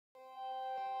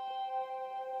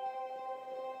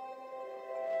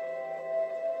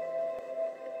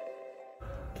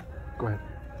Go ahead.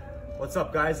 What's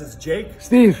up, guys? It's Jake.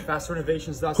 Steve.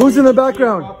 FastRenovations.ca. Who's in the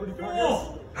background?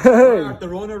 Hey. Hey. At the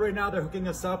Rona right now, they're hooking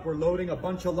us up. We're loading a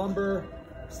bunch of lumber,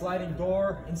 sliding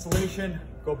door, insulation.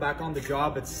 Go back on the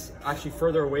job. It's actually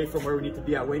further away from where we need to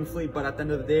be at Wainfleet, but at the end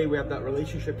of the day, we have that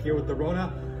relationship here with the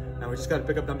Rona, and we just got to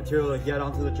pick up that material and get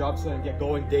onto the job site and get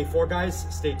going. Day 4, guys.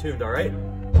 Stay tuned, all right?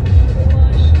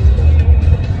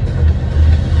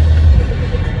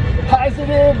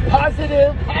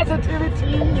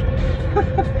 Positivity.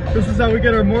 This is how we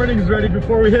get our mornings ready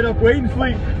before we hit up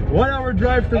Wainfleet. 1 hour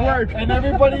drive to work. And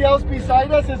everybody else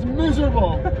beside us is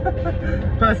miserable.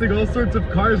 Passing all sorts of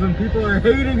cars and people are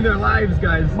hating their lives,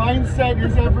 guys. Mindset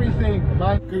is everything.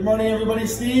 Good morning, everybody.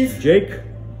 Steve. Jake.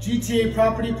 GTA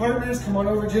Property Partners. Come on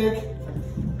over, Jake.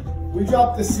 We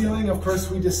dropped the ceiling. Of course,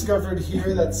 we discovered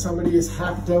here that somebody has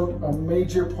hacked out a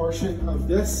major portion of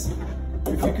this.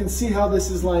 If you can see how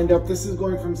this is lined up, this is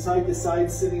going from side to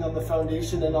side, sitting on the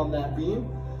foundation and on that beam.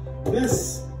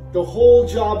 The whole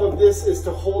job of this is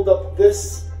to hold up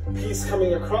this piece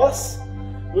coming across,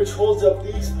 which holds up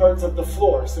these parts of the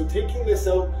floor. So taking this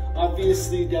out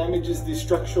obviously damages the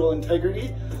structural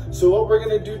integrity. So what we're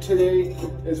gonna do today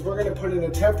is we're gonna put in a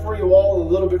temporary wall a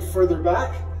little bit further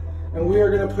back, and we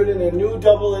are gonna put in a new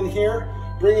double in here,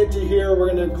 bring it to here. We're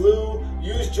gonna glue,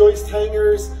 use joist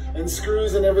hangers and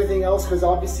screws and everything else, because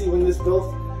obviously when this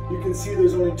built, you can see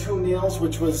there's only 2 nails,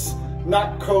 which was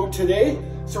not code today.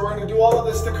 So we're gonna do all of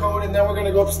this to code, and then we're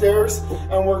gonna go upstairs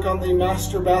and work on the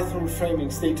master bathroom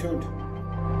framing. Stay tuned.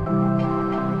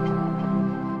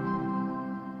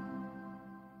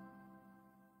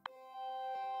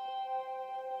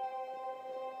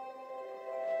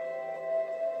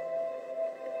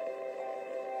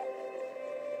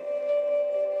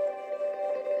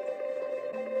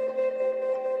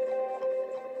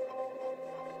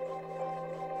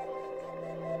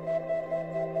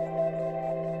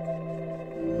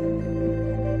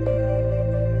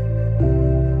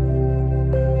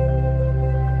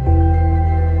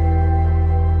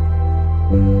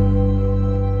 Thank you.